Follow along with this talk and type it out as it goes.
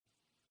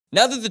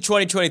Now that the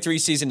 2023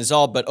 season is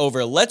all but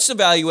over, let's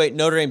evaluate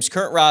Notre Dame's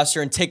current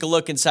roster and take a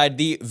look inside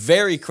the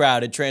very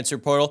crowded transfer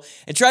portal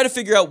and try to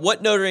figure out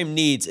what Notre Dame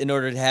needs in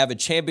order to have a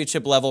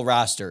championship-level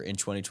roster in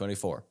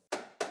 2024.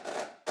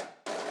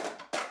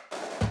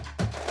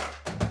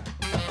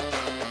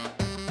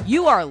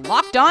 You are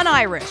Locked On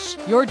Irish,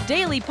 your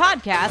daily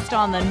podcast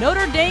on the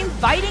Notre Dame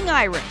Fighting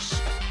Irish.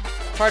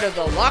 Part of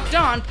the Locked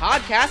On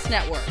Podcast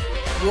Network,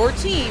 your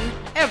team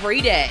every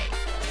day.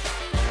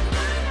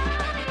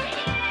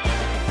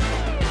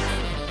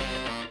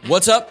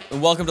 What's up,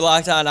 and welcome to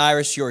Locked On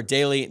Irish, your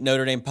daily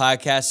Notre Dame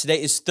podcast.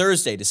 Today is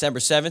Thursday, December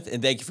 7th,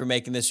 and thank you for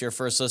making this your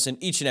first listen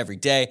each and every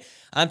day.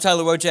 I'm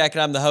Tyler Wojak,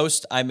 and I'm the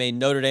host. I'm a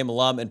Notre Dame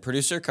alum and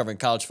producer covering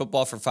college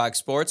football for Fox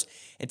Sports.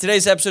 And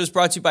today's episode is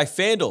brought to you by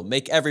FanDuel.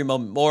 Make every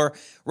moment more.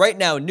 Right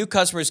now, new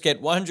customers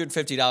get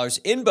 $150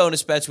 in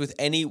bonus bets with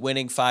any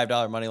winning $5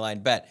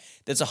 moneyline bet.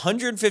 That's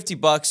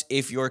 $150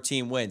 if your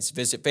team wins.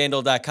 Visit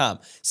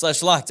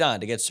FanDuel.com/LockedOn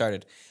to get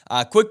started.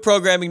 Quick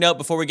programming note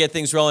before we get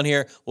things rolling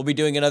here. We'll be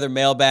doing another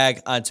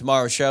mailbag on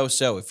tomorrow's show.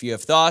 So if you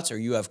have thoughts or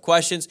you have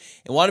questions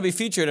and want to be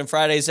featured in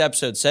Friday's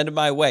episode, send them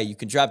my way. You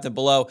can drop them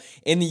below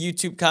in the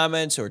YouTube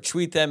comments or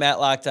tweet them at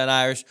Locked On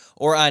Irish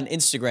or on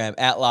Instagram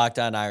at Locked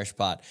On Irish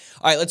Pod.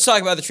 All right, let's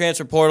talk about the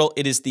transfer portal.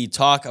 It is the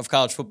talk of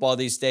college football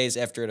these days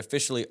after it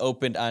officially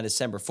opened on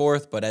December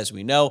 4th. But as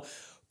we know,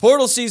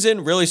 portal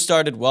season really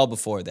started well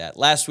before that.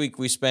 Last week,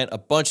 we spent a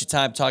bunch of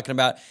time talking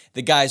about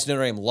the guys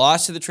Notre Dame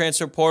lost to the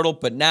transfer portal,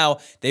 but now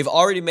they've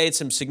already made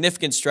some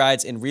significant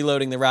strides in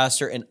reloading the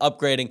roster and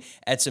upgrading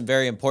at some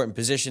very important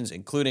positions,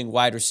 including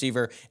wide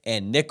receiver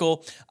and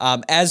nickel.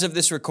 As of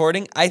this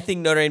recording, I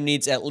think Notre Dame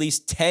needs at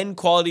least 10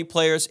 quality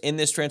players in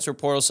this transfer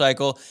portal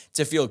cycle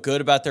to feel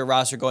good about their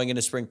roster going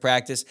into spring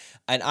practice,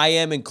 and I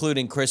am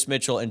including Chris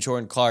Mitchell and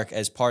Jordan Clark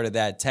as part of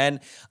that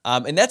 10,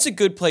 and that's a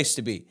good place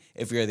to be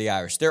if you're the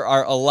Irish. There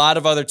are a lot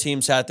of other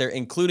teams out there,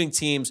 including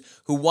teams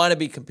who want to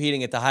be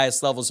competing at the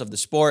highest levels of the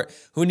sport,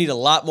 who need a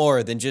lot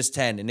more than just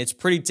 10. And it's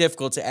pretty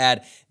difficult to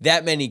add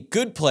that many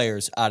good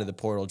players out of the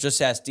portal.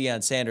 Just ask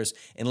Deion Sanders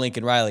and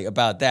Lincoln Riley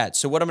about that.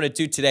 So what I'm going to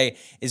do today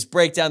is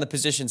break down the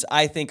positions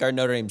I think are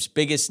Notre Dame's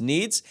biggest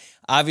needs.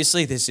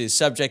 Obviously, this is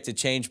subject to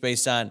change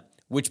based on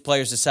which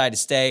players decide to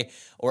stay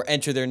or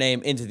enter their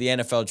name into the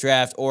NFL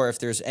draft, or if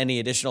there's any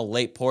additional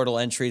late portal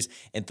entries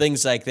and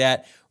things like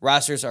that.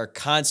 Rosters are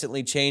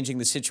constantly changing.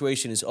 The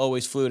situation is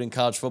always fluid in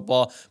college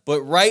football.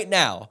 But right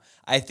now,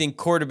 I think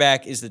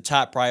quarterback is the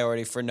top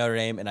priority for Notre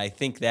Dame, and I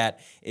think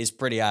that is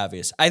pretty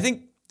obvious. I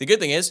think the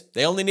good thing is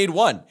they only need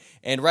one.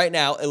 And right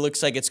now, it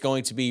looks like it's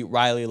going to be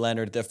Riley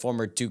Leonard, the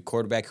former Duke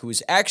quarterback, who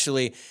is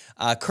actually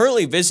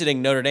currently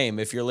visiting Notre Dame.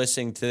 If you're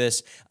listening to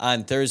this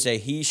on Thursday,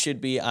 he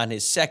should be on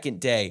his second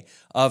day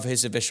of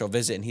his official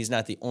visit, and he's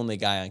not the only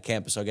guy on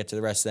campus. I'll get to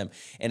the rest of them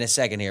in a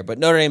second here. But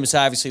Notre Dame is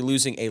obviously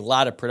losing a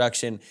lot of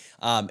production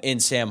in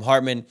Sam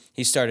Hartman.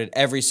 He started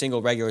every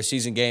single regular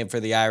season game for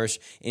the Irish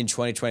in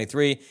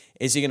 2023.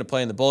 Is he going to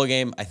play in the bowl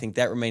game? I think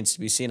that remains to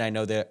be seen. I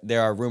know that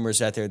there are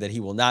rumors out there that he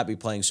will not be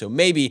playing, so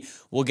maybe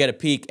we'll get a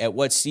peek at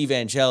what Steve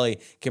Angeli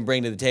can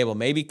bring to the table.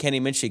 Maybe Kenny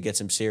Minchey gets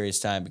some serious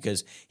time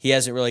because he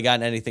hasn't really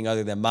gotten anything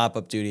other than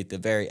mop-up duty at the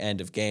very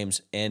end of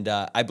games. And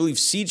I believe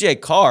C.J.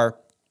 Carr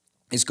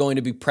is going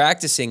to be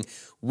practicing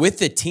with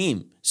the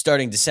team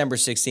starting December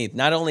 16th.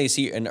 Not only is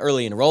he an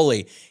early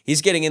enrollee,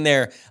 he's getting in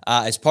there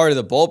as part of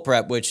the bowl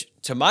prep, which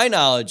to my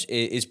knowledge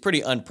is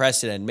pretty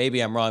unprecedented. Maybe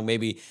I'm wrong.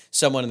 Maybe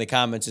someone in the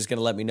comments is going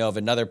to let me know of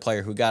another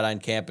player who got on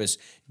campus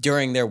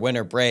during their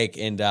winter break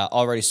and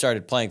already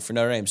started playing for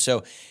Notre Dame.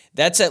 So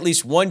that's at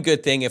least one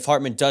good thing. If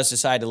Hartman does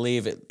decide to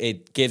leave,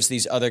 it gives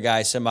these other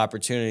guys some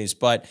opportunities.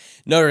 But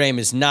Notre Dame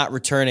is not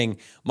returning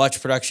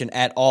much production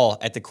at all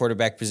at the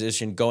quarterback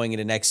position going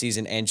into next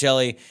season.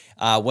 Angeli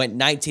went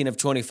 19 of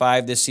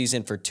 25 this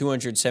season for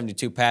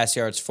 272 pass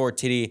yards, 4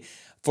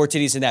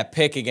 TDs in that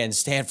pick against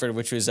Stanford,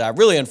 which was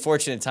really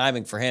unfortunate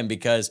timing for him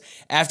because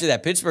after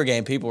that Pittsburgh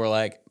game, people were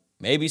like,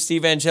 maybe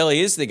Steve Angeli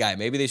is the guy.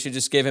 Maybe they should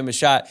just give him a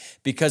shot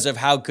because of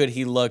how good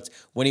he looked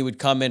when he would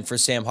come in for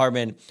Sam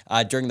Hartman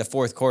during the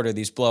fourth quarter of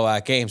these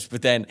blowout games.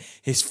 But then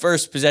his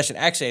first possession,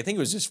 actually, I think it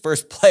was his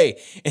first play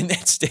in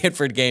that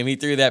Stanford game. He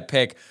threw that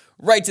pick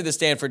right to the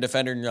Stanford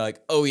defender, and you're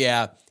like, oh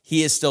yeah,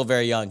 he is still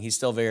very young. He's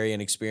still very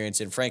inexperienced.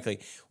 And frankly,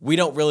 we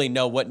don't really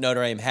know what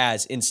Notre Dame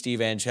has in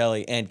Steve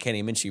Angeli and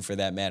Kenny Minchey for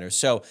that matter.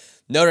 So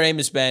Notre Dame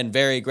has been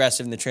very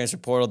aggressive in the transfer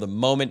portal. The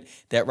moment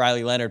that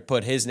Riley Leonard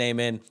put his name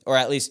in, or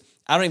at least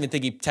I don't even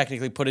think he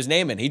technically put his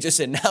name in. He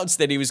just announced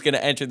that he was going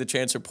to enter the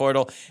transfer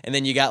portal, and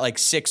then you got like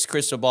 6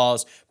 crystal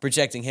balls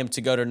projecting him to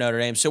go to Notre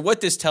Dame. So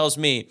what this tells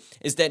me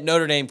is that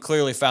Notre Dame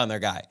clearly found their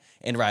guy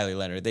in Riley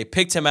Leonard. They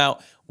picked him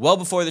out well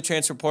before the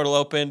transfer portal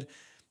opened,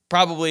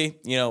 probably,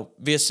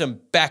 via some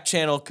back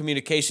channel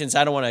communications.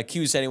 I don't want to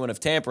accuse anyone of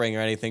tampering or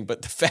anything,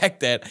 but the fact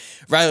that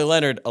Riley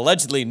Leonard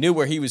allegedly knew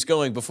where he was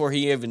going before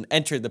he even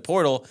entered the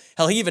portal,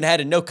 hell, he even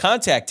had a no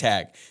contact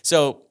tag.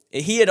 So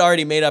he had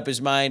already made up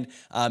his mind.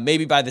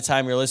 Maybe by the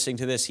time you're listening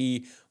to this,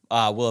 he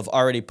will have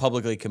already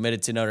publicly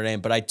committed to Notre Dame,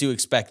 but I do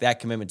expect that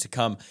commitment to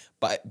come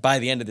by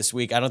the end of this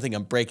week. I don't think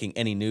I'm breaking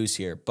any news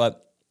here,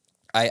 but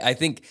I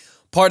think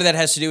part of that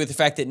has to do with the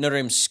fact that Notre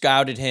Dame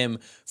scouted him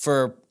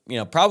for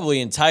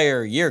probably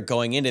entire year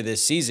going into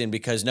this season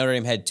because Notre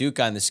Dame had Duke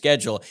on the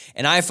schedule.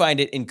 And I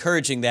find it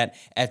encouraging that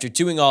after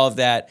doing all of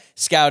that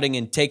scouting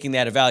and taking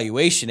that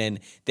evaluation in,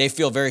 they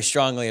feel very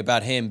strongly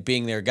about him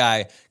being their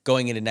guy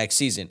going into next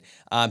season.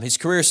 His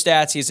career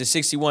stats, he has a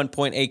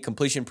 61.8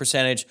 completion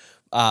percentage,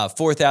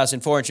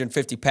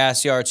 4,450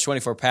 pass yards,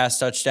 24 pass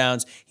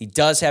touchdowns. He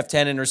does have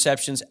 10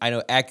 interceptions. I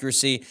know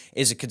accuracy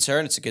is a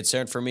concern. It's a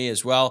concern for me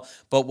as well.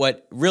 But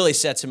what really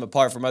sets him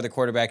apart from other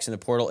quarterbacks in the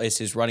portal is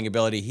his running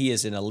ability. He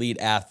is an elite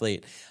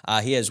athlete.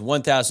 He has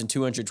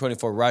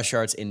 1,224 rush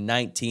yards in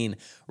 19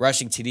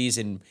 rushing TDs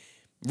and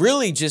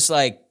really just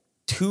like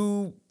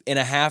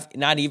 2.5,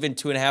 not even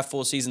 2.5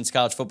 full seasons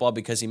college football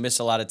because he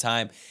missed a lot of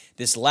time.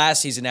 This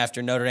last season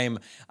after Notre Dame,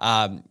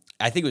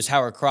 I think it was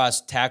Howard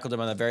Cross tackled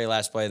him on the very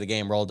last play of the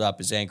game, rolled up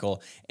his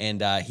ankle,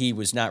 and he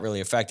was not really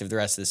effective the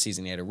rest of the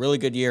season. He had a really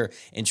good year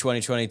in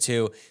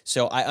 2022,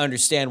 so I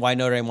understand why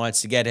Notre Dame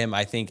wants to get him.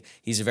 I think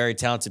he's a very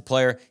talented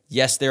player.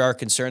 Yes, there are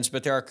concerns,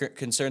 but there are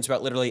concerns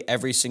about literally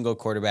every single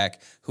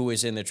quarterback who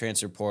is in the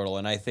transfer portal,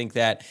 and I think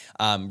that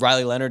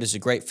Riley Leonard is a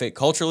great fit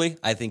culturally.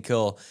 I think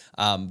he'll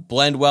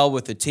blend well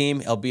with the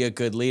team. He'll be a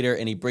good leader,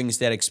 and he brings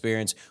that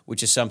experience,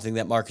 which is something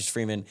that Marcus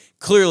Freeman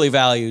clearly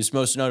values,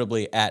 most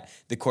notably at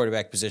the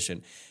quarterback position.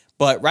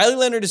 But Riley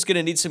Leonard is going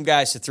to need some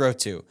guys to throw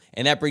to,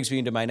 and that brings me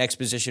into my next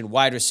position,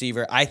 wide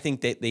receiver. I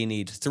think that they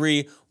need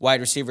 3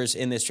 wide receivers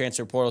in this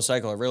transfer portal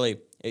cycle. Really,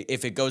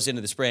 if it goes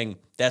into the spring,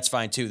 that's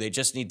fine too. They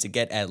just need to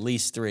get at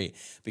least 3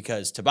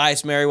 because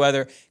Tobias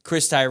Merriweather,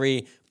 Chris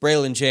Tyree,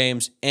 Braylon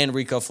James, and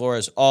Rico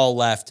Flores all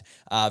left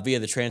via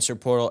the transfer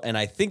portal, and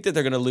I think that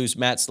they're going to lose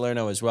Matt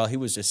Salerno as well. He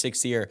was a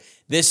 6th year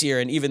this year,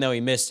 and even though he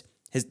missed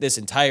this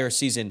entire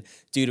season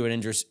due to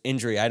an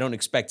injury, I don't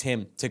expect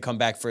him to come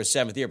back for a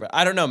 7th year. But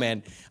I don't know,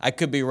 man. I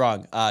could be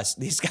wrong.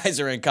 These guys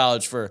are in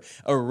college for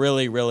a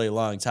really, really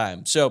long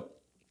time. So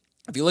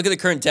if you look at the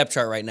current depth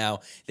chart right now,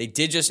 they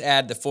did just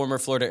add the former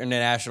Florida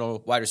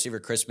International wide receiver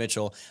Chris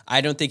Mitchell.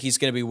 I don't think he's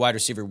going to be wide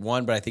receiver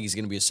 1, but I think he's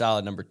going to be a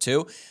solid number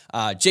 2.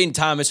 Jaden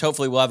Thomas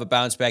hopefully will have a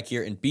bounce back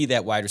here and be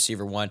that wide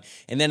receiver 1.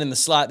 And then in the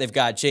slot, they've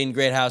got Jaden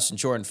Greathouse and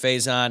Jordan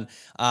Faison.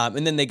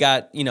 And then they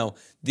got,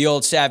 the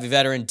old savvy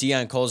veteran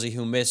Deion Colsey,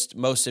 who missed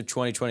most of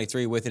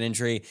 2023 with an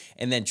injury,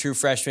 and then true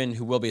freshman,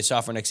 who will be a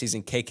sophomore next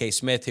season, KK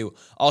Smith, who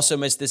also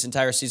missed this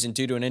entire season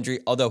due to an injury,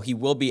 although he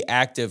will be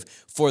active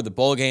for the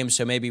bowl game,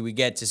 so maybe we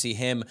get to see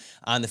him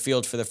on the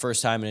field for the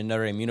first time in a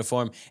Notre Dame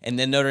uniform. And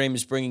then Notre Dame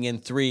is bringing in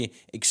 3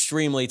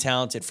 extremely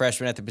talented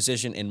freshmen at the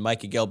position in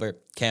Micah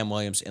Gilbert, Cam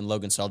Williams, and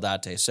Logan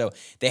Saldate. So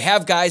they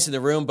have guys in the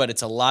room, but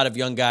it's a lot of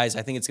young guys.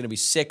 I think it's going to be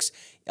 6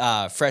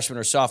 freshman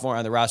or sophomore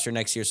on the roster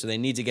next year, so they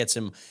need to get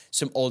some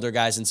older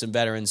guys and some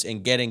veterans,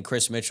 and getting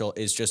Chris Mitchell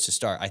is just a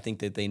start. I think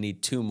that they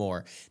need 2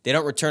 more. They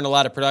don't return a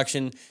lot of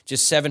production,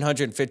 just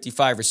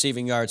 755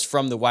 receiving yards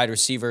from the wide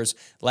receivers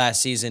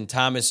last season.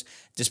 Thomas,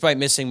 despite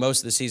missing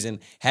most of the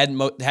season, had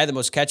the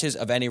most catches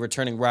of any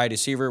returning wide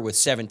receiver with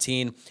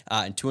 17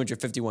 and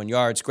 251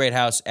 yards.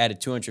 Greathouse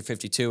added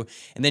 252.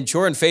 And then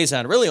Jordan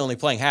Faison, really only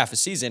playing half a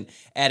season,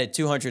 added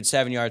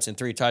 207 yards and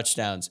 3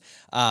 touchdowns.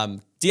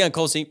 Deion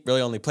Colsey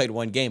really only played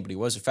 1 game, but he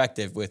was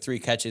effective with 3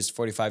 catches,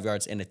 45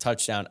 yards, and a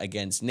touchdown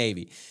against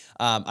Navy.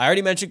 I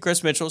already mentioned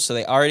Chris Mitchell, so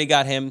they already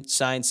got him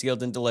signed,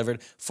 sealed, and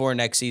delivered for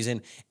next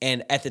season.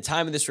 And at the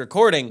time of this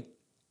recording,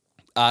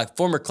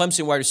 former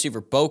Clemson wide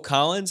receiver Bo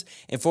Collins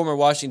and former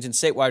Washington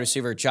State wide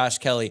receiver Josh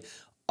Kelly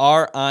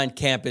are on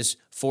campus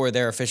for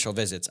their official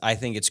visits. I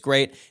think it's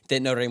great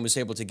that Notre Dame was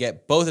able to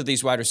get both of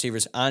these wide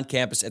receivers on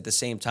campus at the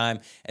same time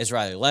as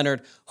Riley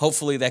Leonard.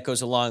 Hopefully that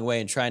goes a long way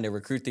in trying to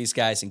recruit these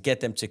guys and get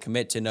them to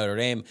commit to Notre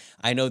Dame.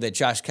 I know that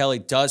Josh Kelly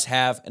does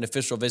have an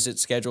official visit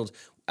scheduled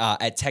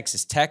at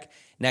Texas Tech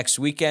next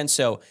weekend,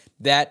 so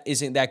that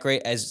isn't that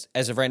great as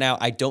of right now.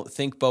 I don't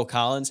think Bo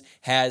Collins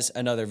has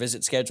another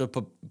visit scheduled,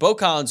 but Bo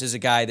Collins is a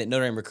guy that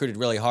Notre Dame recruited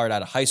really hard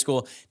out of high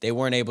school. They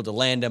weren't able to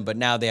land him, but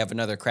now they have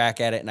another crack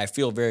at it, and I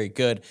feel very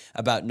good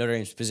about Notre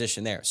Dame's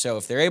position there. So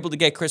if they're able to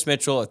get Chris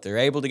Mitchell, if they're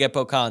able to get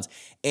Bo Collins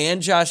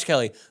and Josh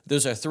Kelly,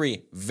 those are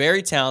 3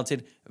 very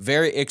talented,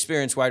 very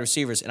experienced wide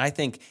receivers, and I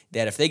think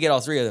that if they get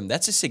all 3 of them,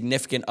 that's a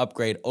significant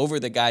upgrade over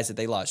the guys that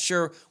they lost.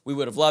 Sure, we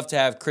would have loved to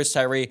have Chris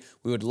Tyree.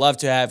 We would love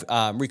to have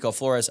Rico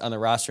Flores on the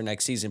roster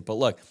next season, but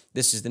look,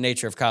 this is the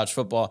nature of college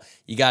football.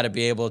 You got to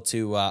be able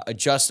to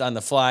adjust on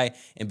the fly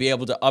and be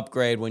able to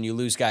upgrade when you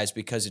lose guys,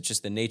 because it's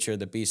just the nature of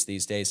the beast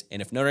these days.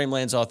 And if Notre Dame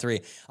lands all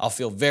 3, I'll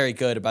feel very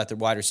good about the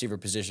wide receiver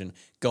position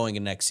going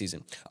in next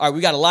season. All right,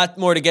 we got a lot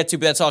more to get to,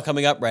 but that's all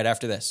coming up right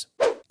after this.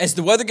 As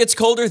the weather gets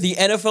colder, the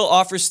NFL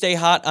offers stay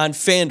hot on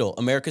FanDuel,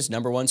 America's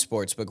 #1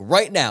 sportsbook.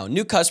 Right now,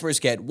 new customers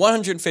get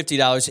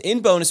 $150 in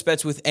bonus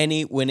bets with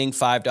any winning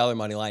 $5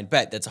 moneyline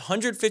bet. That's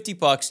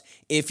 $150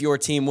 if your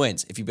team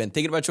wins. If you've been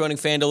thinking about joining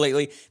FanDuel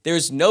lately,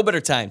 there's no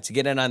better time to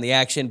get in on the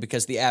action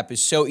because the app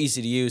is so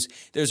easy to use.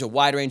 There's a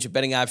wide range of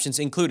betting options,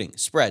 including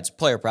spreads,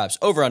 player props,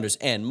 over-unders,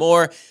 and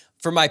more.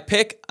 For my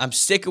pick, I'm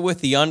sticking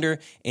with the under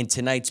in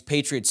tonight's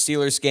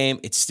Patriots-Steelers game.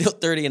 It's still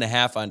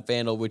 30.5 on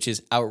FanDuel, which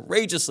is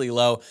outrageously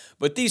low,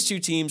 but these two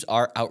teams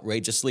are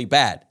outrageously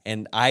bad.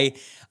 And I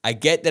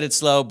get that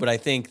it's low, but I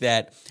think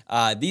that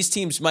these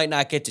teams might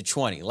not get to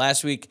 20.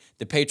 Last week,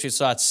 the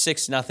Patriots lost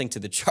 6-0 to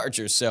the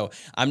Chargers, so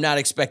I'm not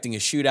expecting a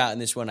shootout in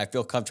this one. I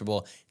feel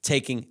comfortable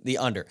taking the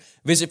under.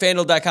 Visit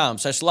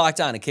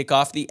FanDuel.com/lockedon and kick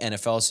off the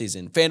NFL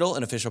season. FanDuel,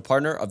 an official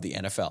partner of the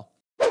NFL.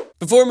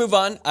 Before we move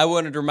on, I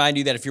wanted to remind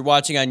you that if you're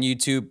watching on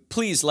YouTube,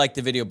 please like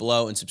the video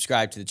below and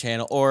subscribe to the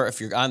channel. Or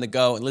if you're on the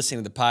go and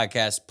listening to the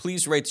podcast,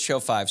 please rate the show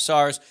 5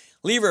 stars,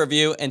 leave a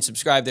review, and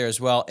subscribe there as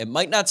well. It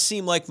might not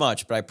seem like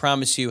much, but I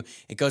promise you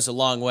it goes a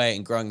long way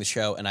in growing the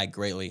show, and I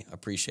greatly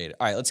appreciate it.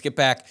 All right, let's get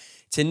back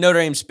to Notre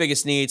Dame's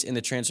biggest needs in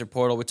the transfer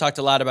portal. We talked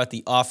a lot about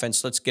the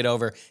offense. Let's get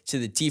over to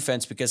the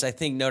defense because I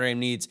think Notre Dame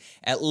needs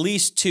at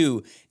least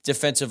 2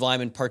 defensive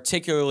linemen,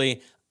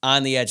 particularly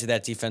on the edge of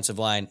that defensive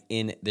line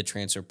in the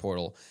transfer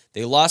portal.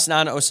 They lost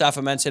Nana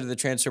Osafo-Mensah to the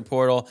transfer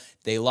portal.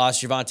 They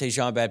lost Javonte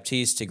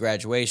Jean-Baptiste to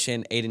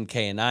graduation. Aiden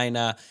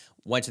Kayanina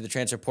went to the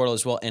transfer portal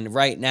as well. And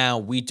right now,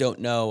 we don't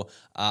know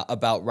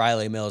about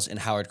Riley Mills and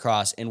Howard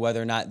Cross and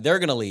whether or not they're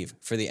going to leave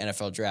for the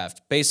NFL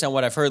draft. Based on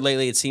what I've heard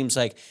lately, it seems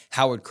like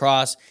Howard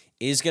Cross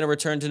is going to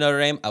return to Notre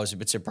Dame. I was a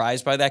bit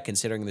surprised by that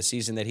considering the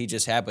season that he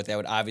just had, but that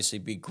would obviously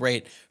be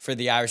great for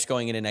the Irish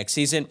going into next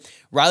season.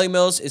 Riley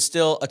Mills is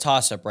still a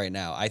toss-up right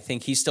now. I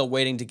think he's still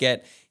waiting to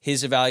get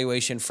his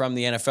evaluation from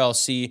the NFL,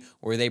 see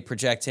where they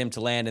project him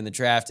to land in the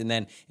draft, and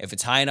then if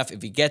it's high enough,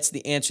 if he gets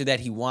the answer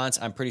that he wants,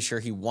 I'm pretty sure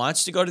he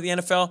wants to go to the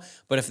NFL,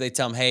 but if they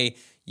tell him, hey,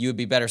 you would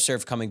be better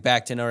served coming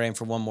back to Notre Dame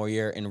for one more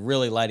year and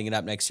really lighting it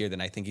up next year, then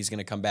I think he's going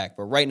to come back.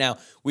 But right now,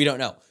 we don't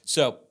know.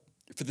 So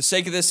for the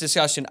sake of this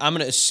discussion, I'm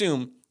going to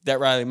assume that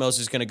Riley Mills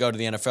is going to go to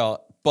the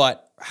NFL,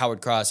 but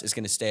Howard Cross is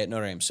going to stay at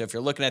Notre Dame. So if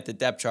you're looking at the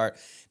depth chart,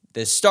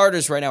 the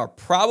starters right now are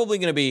probably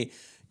going to be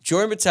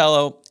Jordan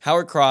Botelho,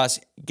 Howard Cross,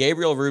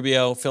 Gabriel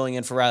Rubio filling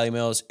in for Riley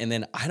Mills, and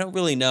then I don't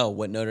really know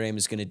what Notre Dame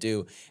is going to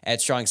do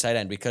at strong side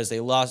end because they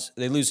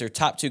lose their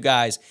top 2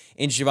 guys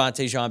in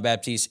Javonte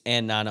Jean-Baptiste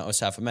and Nana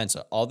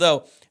Osafo-Mensah.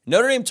 Although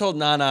Notre Dame told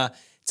Nana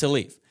to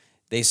leave.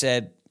 They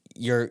said,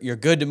 you're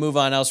good to move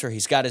on elsewhere.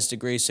 He's got his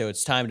degree, so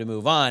it's time to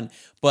move on.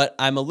 But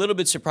I'm a little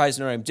bit surprised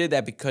Notre Dame did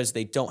that because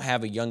they don't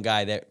have a young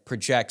guy that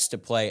projects to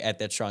play at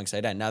that strong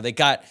side end. Now, they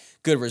got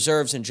good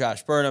reserves in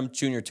Josh Burnham,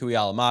 Junior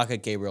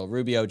Tuialamaka, Gabriel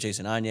Rubio,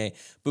 Jason Anye,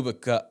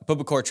 Bubakar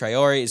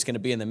Traore is going to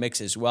be in the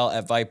mix as well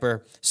at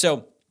Viper.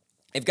 So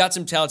they've got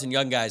some talented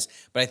young guys,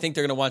 but I think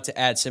they're going to want to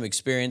add some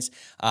experience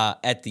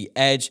at the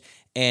edge.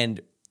 And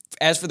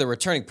as for the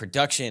returning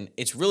production,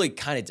 it's really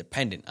kind of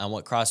dependent on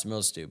what Cross and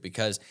Mills do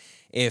because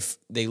if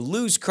they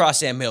lose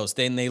Cross and Mills,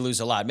 then they lose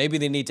a lot. Maybe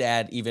they need to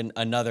add even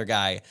another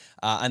guy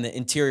on the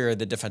interior of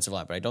the defensive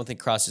line, but I don't think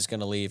Cross is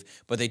going to leave.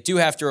 But they do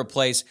have to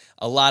replace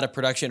a lot of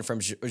production from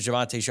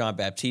Javonte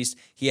Jean-Baptiste.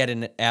 He had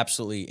an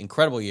absolutely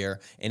incredible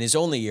year in his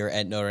only year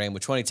at Notre Dame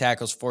with 20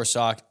 tackles, 4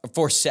 sacks,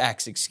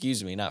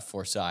 not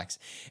 4 socks.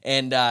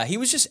 And he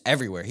was just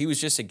everywhere. He was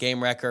just a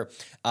game wrecker.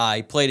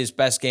 He played his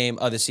best game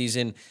of the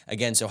season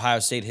against Ohio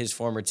State, his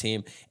former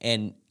team,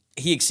 and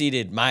he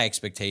exceeded my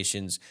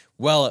expectations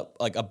well,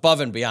 like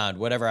above and beyond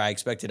whatever I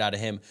expected out of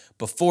him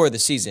before the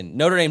season.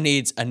 Notre Dame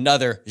needs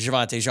another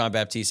Javonte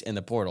Jean-Baptiste in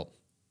the portal.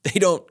 They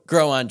don't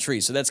grow on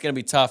trees, so that's going to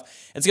be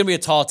tough. It's going to be a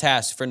tall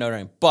task for Notre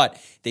Dame, but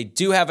they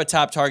do have a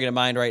top target in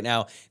mind right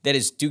now. That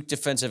is Duke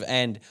defensive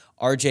end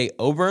R.J.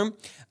 Oburn.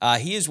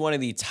 He is one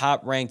of the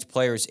top-ranked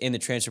players in the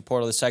transfer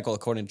portal this cycle,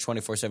 according to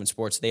 24/7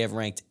 Sports. They have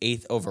ranked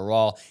 8th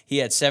overall. He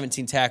had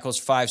 17 tackles,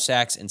 5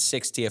 sacks, and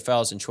 6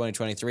 TFLs in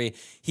 2023.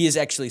 He is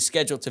actually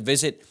scheduled to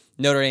visit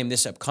Notre Dame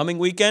this upcoming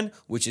weekend,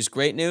 which is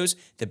great news.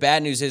 The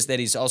bad news is that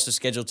he's also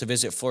scheduled to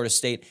visit Florida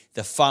State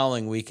the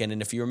following weekend.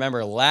 And if you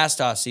remember last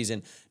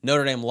offseason,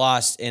 Notre Dame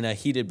lost in a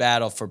heated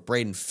battle for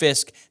Braden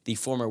Fisk, the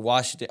former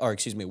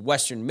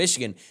Western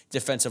Michigan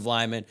defensive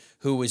lineman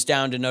who was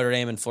down to Notre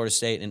Dame and Florida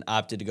State and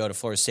opted to go to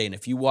Florida State. And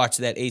if you watch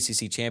that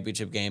ACC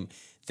championship game,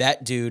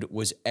 that dude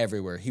was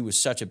everywhere. He was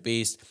such a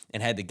beast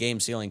and had the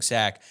game-sealing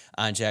sack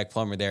on Jack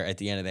Plummer there at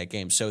the end of that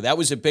game. So that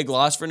was a big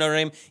loss for Notre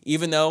Dame,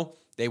 even though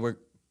they were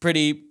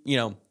pretty,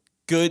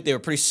 good. They were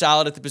pretty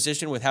solid at the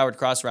position with Howard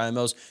Cross, Riley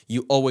Mills.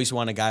 You always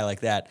want a guy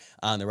like that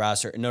on the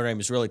roster. And Notre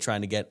Dame is really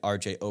trying to get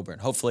R.J. Oburn.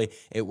 Hopefully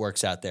it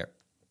works out there.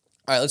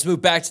 All right, let's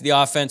move back to the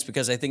offense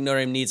because I think Notre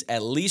Dame needs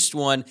at least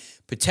 1,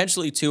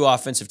 potentially 2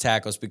 offensive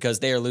tackles because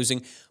they are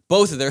losing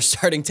both of their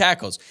starting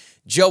tackles.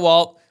 Joe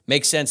Alt,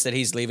 makes sense that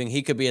he's leaving.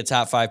 He could be a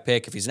top 5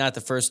 pick. If he's not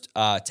the first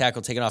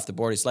tackle taken off the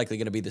board, he's likely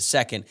going to be the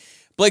second.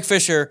 Blake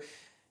Fisher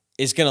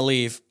is going to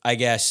leave, I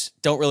guess.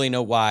 Don't really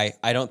know why.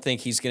 I don't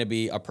think he's going to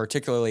be a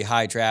particularly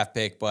high draft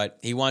pick, but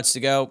he wants to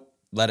go,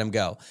 let him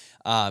go.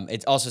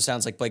 It also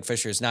sounds like Blake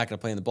Fisher is not going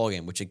to play in the bowl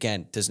game, which,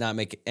 again, does not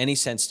make any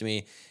sense to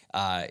me.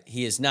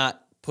 He has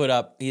not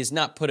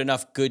put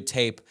enough good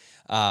tape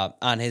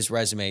on his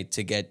resume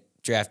to get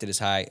drafted as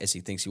high as he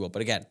thinks he will.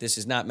 But again, this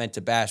is not meant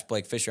to bash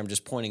Blake Fisher. I'm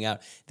just pointing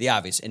out the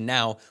obvious. And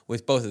now,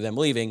 with both of them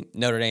leaving,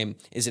 Notre Dame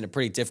is in a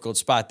pretty difficult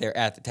spot there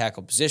at the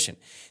tackle position.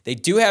 They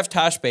do have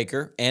Tosh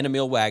Baker and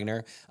Emil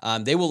Wagner.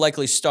 They will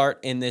likely start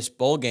in this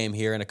bowl game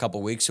here in a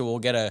couple weeks, so we'll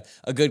get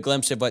a good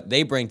glimpse of what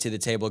they bring to the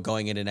table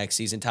going into next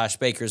season. Tosh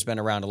Baker has been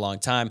around a long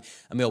time.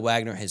 Emil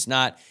Wagner has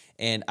not.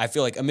 And I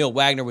feel like Emil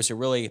Wagner was a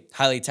really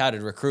highly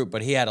touted recruit,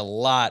 but he had a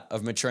lot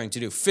of maturing to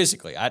do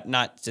physically.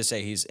 Not to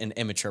say he's an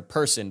immature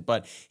person,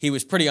 but he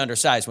was pretty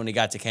undersized when he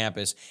got to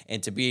campus.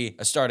 And to be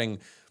a starting,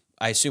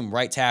 I assume,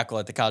 right tackle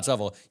at the college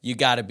level, you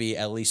got to be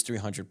at least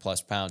 300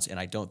 plus pounds. And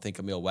I don't think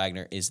Emil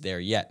Wagner is there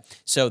yet.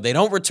 So they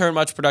don't return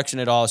much production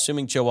at all,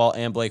 assuming Joe Wall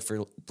and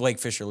Blake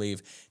Fisher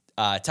leave.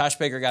 Tosh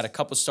Baker got a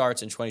couple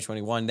starts in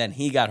 2021. Then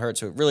he got hurt,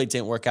 so it really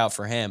didn't work out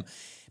for him.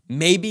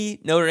 Maybe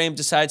Notre Dame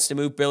decides to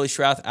move Billy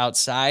Schrouth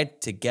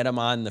outside to get him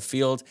on the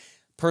field.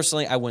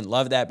 Personally, I wouldn't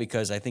love that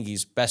because I think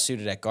he's best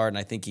suited at guard, and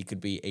I think he could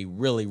be a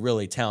really,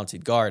 really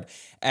talented guard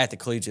at the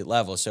collegiate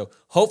level. So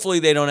hopefully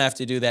they don't have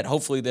to do that.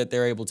 Hopefully that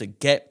they're able to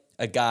get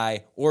a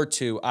guy or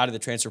two out of the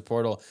transfer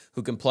portal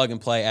who can plug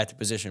and play at the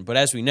position. But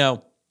as we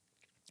know,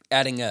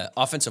 adding an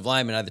offensive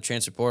lineman out of the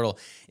transfer portal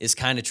is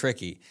kind of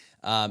tricky.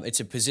 It's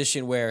a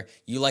position where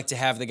you like to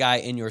have the guy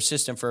in your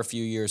system for a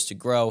few years to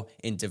grow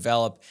and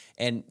develop.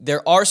 And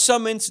there are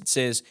some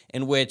instances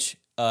in which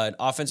an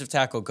offensive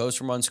tackle goes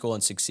from one school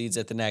and succeeds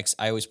at the next.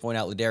 I always point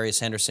out Ladarius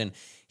Henderson.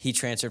 He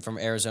transferred from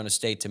Arizona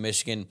State to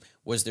Michigan,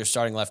 was their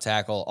starting left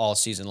tackle all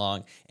season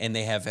long, and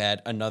they have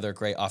had another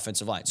great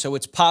offensive line. So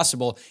it's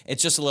possible.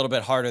 It's just a little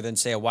bit harder than,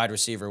 say, a wide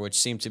receiver, which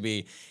seemed to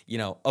be,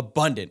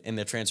 abundant in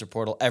the transfer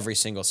portal every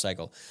single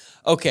cycle.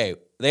 Okay,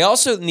 they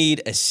also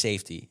need a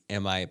safety,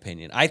 in my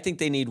opinion. I think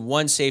they need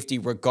one safety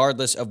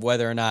regardless of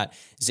whether or not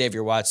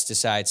Xavier Watts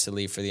decides to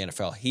leave for the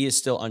NFL. He is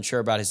still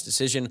unsure about his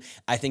decision.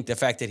 I think the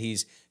fact that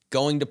he's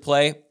going to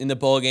play in the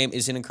bowl game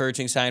is an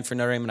encouraging sign for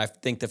Notre Dame, and I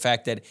think the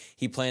fact that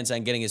he plans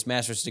on getting his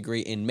master's degree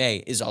in May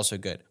is also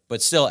good.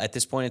 But still, at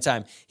this point in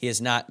time, he has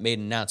not made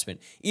an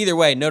announcement. Either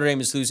way, Notre Dame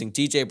is losing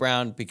DJ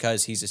Brown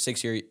because he's a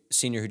six-year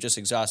senior who just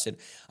exhausted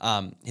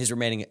his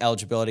remaining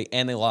eligibility,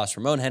 and they lost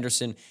Ramon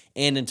Henderson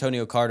and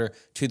Antonio Carter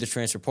to the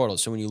transfer portal.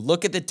 So when you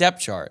look at the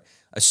depth chart,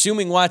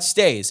 assuming Watts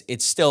stays,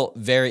 it's still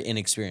very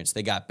inexperienced.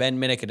 They got Ben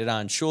Minnick and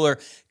Adon Schuler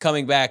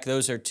coming back.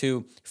 Those are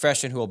two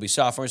freshmen who will be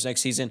sophomores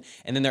next season.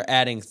 And then they're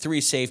adding three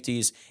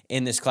safeties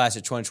in this class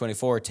of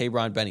 2024,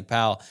 Tabron Benny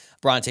Powell,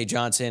 Bronte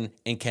Johnson,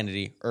 and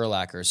Kennedy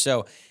Urlacher.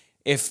 So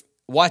if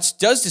Watts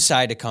does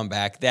decide to come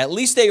back, at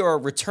least they are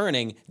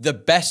returning the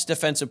best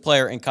defensive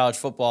player in college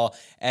football,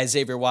 as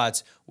Xavier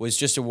Watts was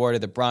just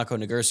awarded the Bronco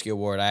Nagurski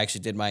Award. I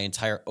actually did my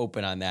entire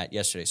open on that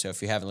yesterday, so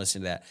if you haven't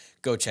listened to that,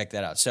 go check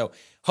that out. So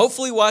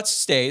hopefully Watts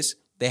stays.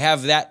 They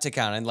have that to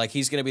count on.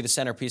 He's going to be the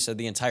centerpiece of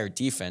the entire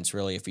defense,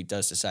 really, if he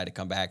does decide to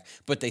come back.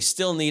 But they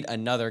still need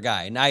another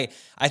guy. And I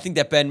think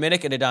that Ben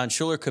Minnick and Adon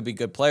Schuler could be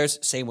good players,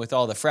 same with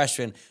all the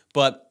freshmen,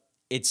 but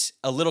it's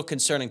a little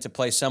concerning to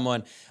play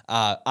someone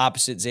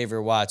opposite Xavier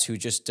Watts who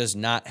just does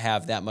not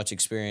have that much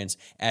experience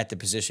at the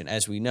position.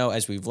 As we know,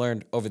 as we've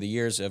learned over the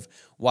years of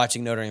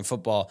watching Notre Dame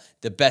football,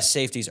 the best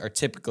safeties are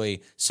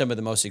typically some of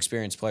the most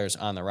experienced players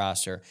on the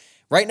roster.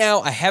 Right now,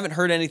 I haven't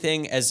heard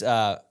anything as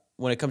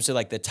when it comes to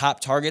the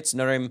top targets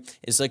Notre Dame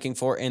is looking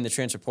for in the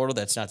transfer portal.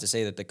 That's not to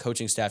say that the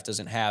coaching staff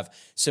doesn't have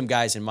some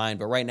guys in mind,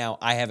 but right now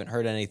I haven't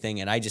heard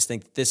anything, and I just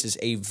think this is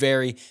a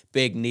very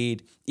big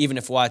need. Even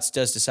if Watts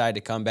does decide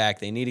to come back,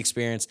 they need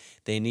experience,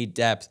 they need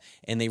depth,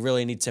 and they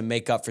really need to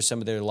make up for some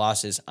of their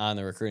losses on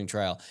the recruiting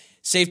trail.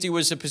 Safety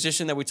was a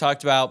position that we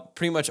talked about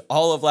pretty much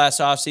all of last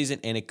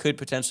offseason, and it could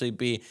potentially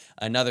be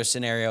another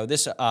scenario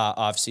this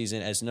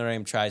offseason as Notre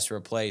Dame tries to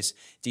replace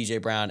DJ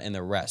Brown and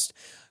the rest.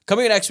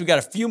 Coming up next, we got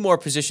a few more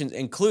positions,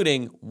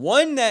 including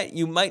one that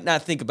you might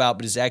not think about,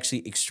 but is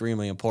actually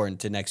extremely important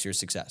to next year's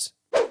success.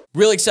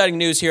 Really exciting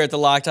news here at the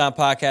Locked On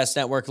Podcast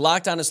Network.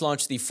 Locked On has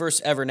launched the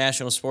first ever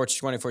national sports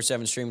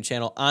 24/7 streaming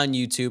channel on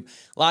YouTube.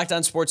 Locked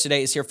On Sports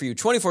Today is here for you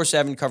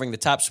 24/7, covering the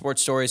top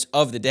sports stories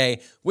of the day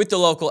with the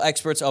local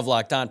experts of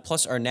Locked On,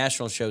 plus our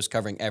national shows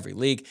covering every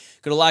league.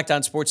 Go to Locked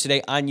On Sports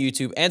Today on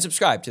YouTube and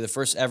subscribe to the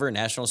first ever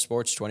national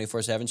sports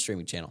 24/7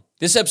 streaming channel.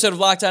 This episode of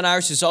Locked On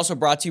Irish is also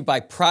brought to you by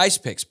Prize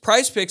Picks.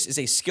 Prize Picks is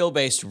a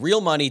skill-based, real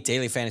money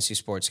daily fantasy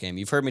sports game.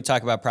 You've heard me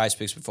talk about Prize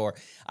Picks before.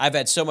 I've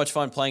had so much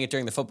fun playing it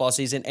during the football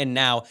season, and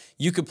now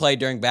you could play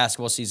during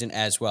basketball season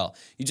as well.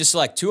 You just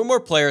select two or more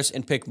players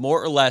and pick more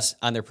or less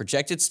on their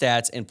projected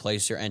stats and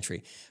place your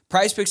entry.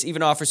 Prize Picks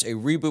even offers a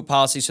reboot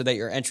policy so that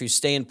your entries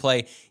stay in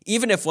play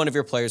even if one of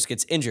your players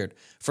gets injured.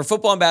 For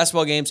football and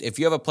basketball games, if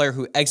you have a player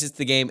who exits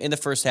the game in the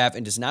first half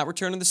and does not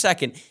return in the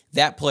second,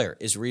 that player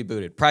is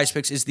rebooted. Prize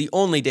Picks is the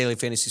only daily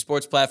fantasy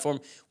sports platform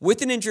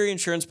with an injury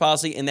insurance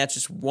policy, and that's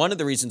just one of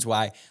the reasons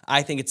why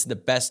I think it's the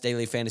best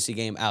daily fantasy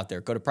game out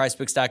there. Go to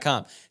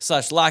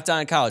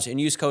prizepicks.com/LockedOnCollege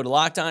and use code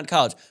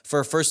LockedOnCollege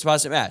for a first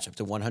deposit match up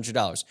to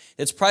 $100.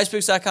 That's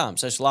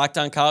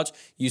prizepicks.com/LockedOnCollege.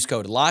 Use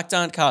code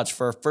LockedOnCollege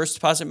for a first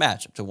deposit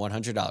match up to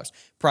 $100.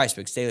 Prize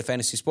Picks, daily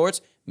fantasy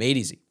sports, made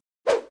easy.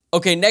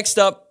 Okay, next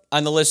up,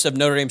 on the list of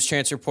Notre Dame's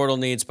transfer portal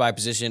needs by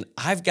position,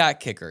 I've got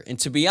kicker. And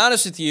to be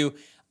honest with you,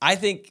 I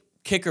think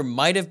kicker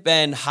might have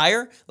been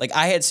higher. Like,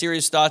 I had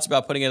serious thoughts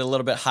about putting it a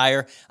little bit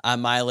higher on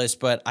my list,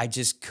 but I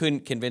just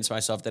couldn't convince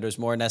myself that it was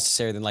more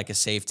necessary than like a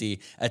safety,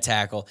 a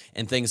tackle,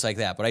 and things like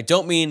that. But I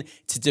don't mean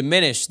to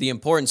diminish the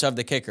importance of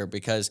the kicker,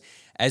 because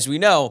as we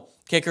know,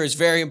 kicker is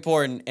very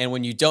important, and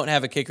when you don't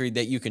have a kicker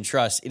that you can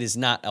trust, it is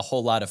not a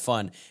whole lot of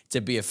fun to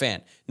be a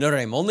fan. Notre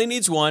Dame only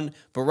needs one,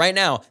 but right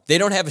now, they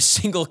don't have a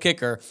single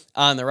kicker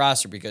on the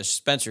roster because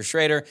Spencer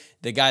Schrader,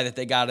 the guy that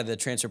they got out of the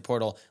transfer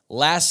portal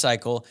last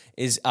cycle,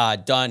 is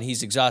done.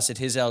 He's exhausted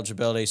his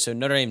eligibility, so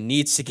Notre Dame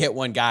needs to get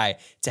one guy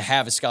to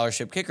have a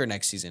scholarship kicker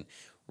next season.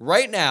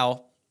 Right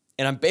now,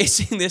 and I'm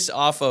basing this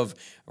off of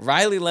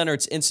Riley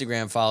Leonard's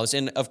Instagram follows,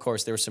 and of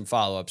course, there were some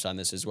follow-ups on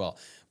this as well.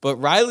 But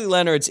Riley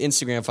Leonard's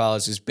Instagram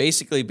follows has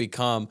basically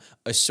become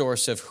a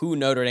source of who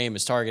Notre Dame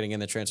is targeting in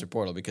the transfer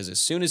portal, because as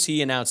soon as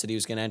he announced that he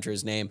was going to enter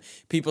his name,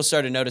 people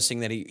started noticing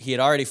that he had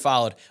already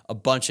followed a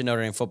bunch of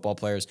Notre Dame football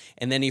players,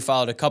 and then he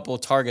followed a couple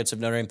of targets of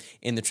Notre Dame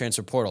in the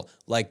transfer portal,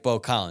 like Bo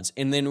Collins.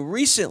 And then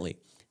recently,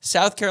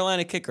 South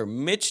Carolina kicker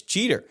Mitch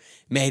Jeter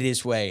made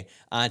his way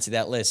onto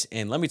that list.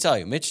 And let me tell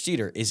you, Mitch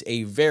Jeter is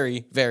a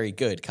very, very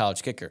good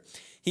college kicker.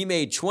 He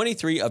made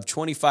 23 of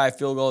 25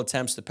 field goal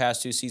attempts the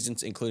past 2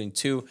 seasons, including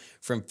 2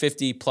 from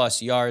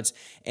 50-plus yards.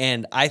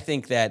 And I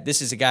think that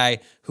this is a guy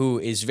who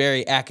is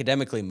very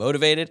academically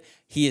motivated.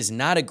 He is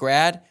not a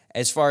grad,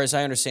 as far as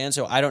I understand,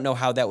 so I don't know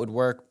how that would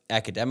work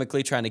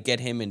academically, trying to get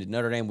him into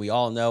Notre Dame. We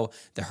all know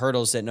the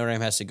hurdles that Notre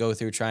Dame has to go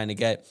through trying to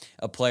get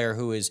a player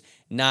who is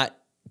not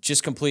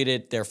just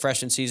completed their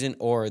freshman season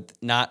or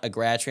not a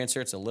grad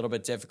transfer. It's a little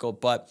bit difficult,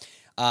 but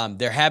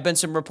there have been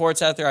some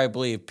reports out there. I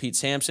believe Pete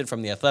Sampson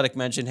from The Athletic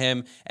mentioned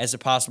him as a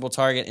possible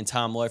target, and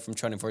Tom Loy from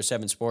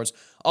 24/7 Sports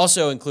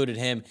also included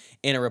him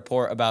in a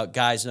report about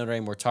guys Notre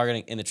Dame were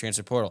targeting in the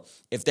transfer portal.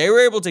 If they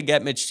were able to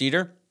get Mitch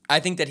Jeter, I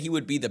think that he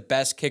would be the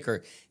best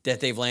kicker that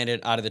they've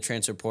landed out of the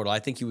transfer portal. I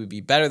think he would be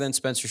better than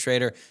Spencer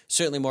Schrader,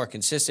 certainly more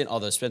consistent,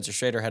 although Spencer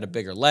Schrader had a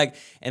bigger leg.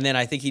 And then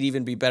I think he'd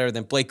even be better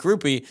than Blake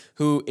Grupe,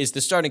 who is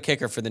the starting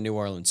kicker for the New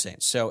Orleans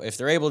Saints. So if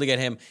they're able to get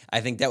him, I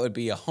think that would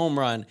be a home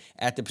run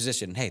at the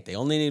position. Hey, they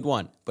only need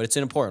one, but it's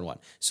an important one.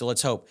 So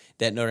let's hope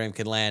that Notre Dame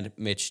can land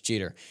Mitch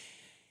Jeter.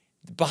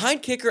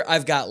 Behind kicker,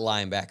 I've got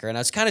linebacker, and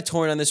I was kind of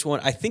torn on this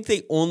one. I think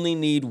they only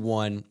need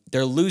one.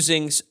 They're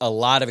losing a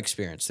lot of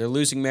experience. They're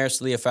losing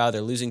Maris Leofau.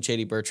 They're losing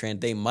J.D. Bertrand.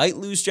 They might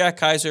lose Jack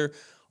Kaiser,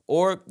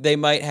 or they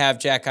might have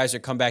Jack Kaiser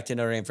come back to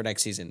Notre Dame for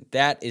next season.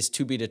 That is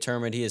to be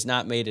determined. He has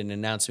not made an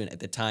announcement at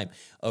the time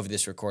of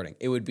this recording.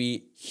 It would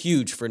be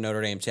huge for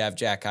Notre Dame to have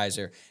Jack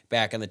Kaiser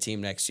back on the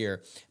team next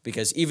year,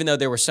 because even though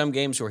there were some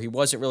games where he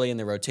wasn't really in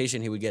the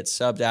rotation, he would get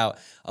subbed out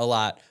a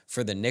lot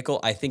for the nickel.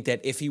 I think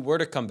that if he were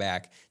to come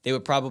back, they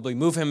would probably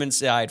move him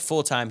inside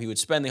full-time. He would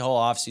spend the whole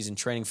offseason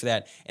training for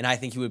that, and I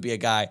think he would be a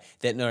guy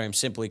that Notre Dame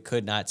simply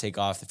could not take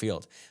off the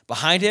field.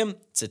 Behind him,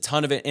 it's a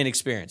ton of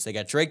inexperience. They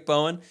got Drake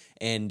Bowen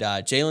and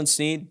Jalen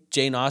Sneed,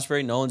 Jane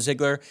Osbury, Nolan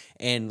Ziegler,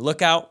 and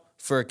look out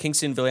for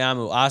Kingston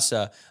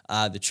Viliamu-Asa,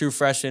 the true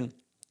freshman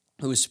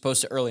who was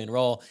supposed to early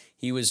enroll.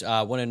 He was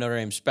one of Notre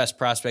Dame's best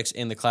prospects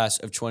in the class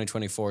of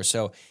 2024.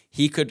 So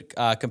he could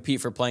compete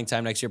for playing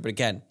time next year. But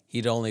again,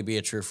 he'd only be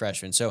a true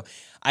freshman. So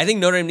I think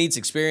Notre Dame needs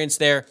experience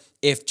there.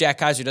 If Jack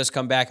Kaiser does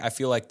come back, I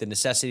feel like the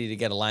necessity to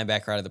get a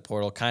linebacker out of the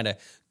portal kind of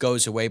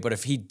goes away. But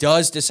if he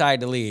does decide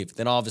to leave,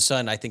 then all of a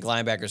sudden I think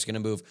linebacker is going to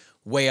move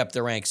way up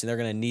the ranks, and they're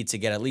going to need to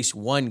get at least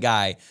one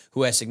guy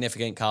who has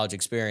significant college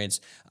experience,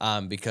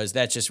 because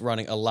that's just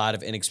running a lot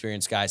of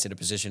inexperienced guys at a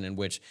position in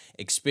which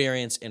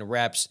experience and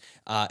reps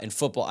and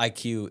football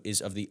IQ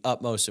is of the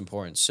utmost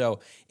importance.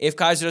 So if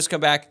Kaiser does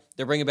come back,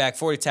 they're bringing back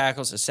 40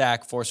 tackles, a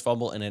sack, forced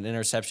fumble, and an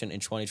interception in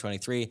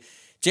 2023.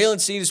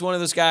 Jalen Sneed is one of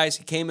those guys.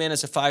 He came in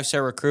as a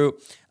 5-star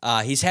recruit.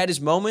 He's had his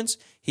moments.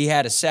 He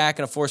had a sack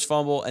and a forced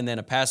fumble and then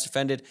a pass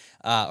defended,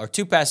 or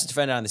 2 passes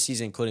defended on the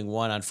season, including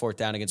one on 4th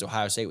down against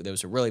Ohio State. That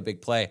was a really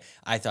big play.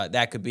 I thought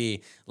that could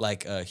be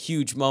like a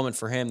huge moment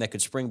for him that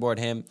could springboard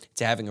him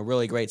to having a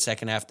really great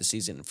second half of the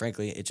season. And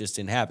frankly, it just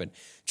didn't happen.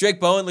 Drake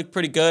Bowen looked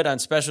pretty good on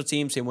special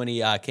teams, and when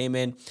he came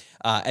in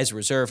as a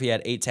reserve, he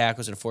had 8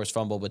 tackles and a forced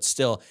fumble, but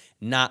still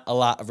not a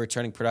lot of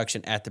returning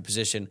production at the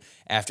position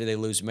after they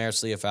lose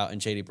Maris Leofau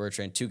and J.D.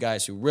 Bertrand, 2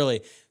 guys who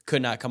really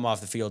could not come off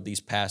the field these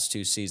past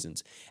 2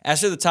 seasons.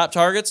 As for the top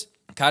targets,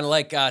 kind of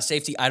like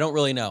safety, I don't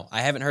really know.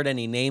 I haven't heard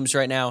any names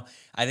right now.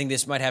 I think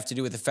this might have to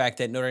do with the fact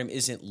that Notre Dame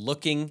isn't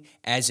looking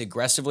as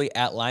aggressively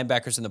at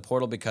linebackers in the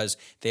portal because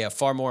they have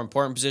far more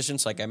important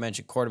positions, like I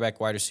mentioned, quarterback,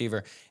 wide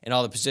receiver, and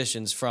all the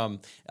positions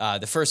from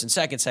the first and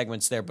second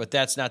segments there. But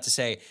that's not to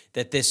say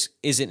that this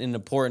isn't an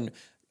important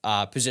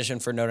position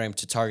for Notre Dame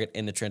to target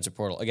in the transfer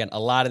portal. Again, a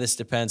lot of this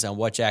depends on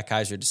what Jack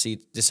Kaiser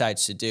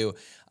decides to do,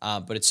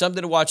 but it's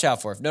something to watch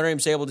out for. If Notre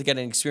Dame's able to get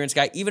an experienced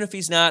guy, even if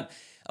he's not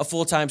a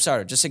full-time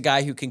starter, just a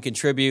guy who can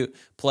contribute,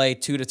 play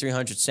 200 to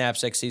 300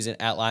 snaps next season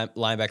at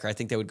linebacker, I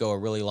think that would go a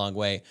really long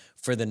way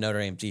for the Notre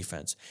Dame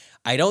defense.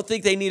 I don't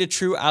think they need a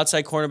true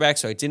outside cornerback,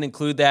 so I didn't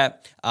include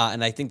that,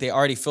 and I think they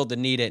already filled the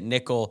need at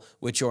nickel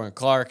with Jordan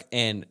Clark,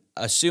 and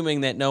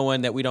assuming that no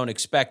one that we don't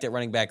expect at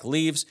running back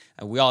leaves,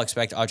 and we all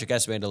expect Audric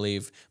Estime to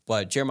leave,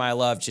 but Jeremiah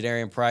Love,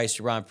 Jadarian Price,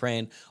 Jerron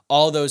Prain,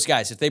 all those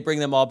guys, if they bring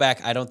them all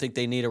back, I don't think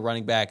they need a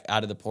running back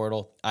out of the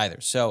portal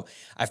either. So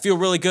I feel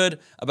really good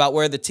about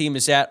where the team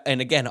is at.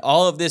 And again,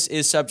 all of this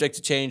is subject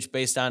to change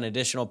based on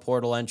additional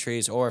portal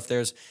entries or if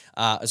there's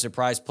a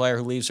surprise player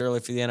who leaves early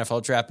for the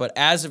NFL draft. But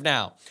as of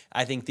now,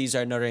 I think these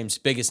are Notre Dame's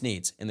biggest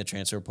needs in the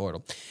transfer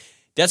portal.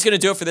 That's going to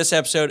do it for this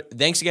episode.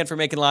 Thanks again for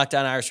making Locked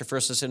On Irish your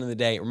first listen of the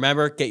day.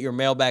 Remember, get your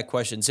mailbag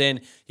questions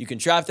in. You can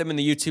drop them in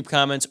the YouTube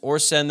comments or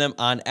send them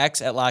on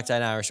X at Locked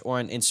On Irish or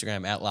on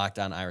Instagram at Locked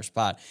On Irish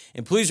Pod.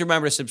 And please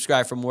remember to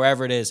subscribe from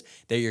wherever it is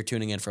that you're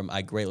tuning in from.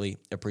 I greatly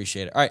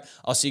appreciate it. All right,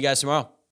 I'll see you guys tomorrow.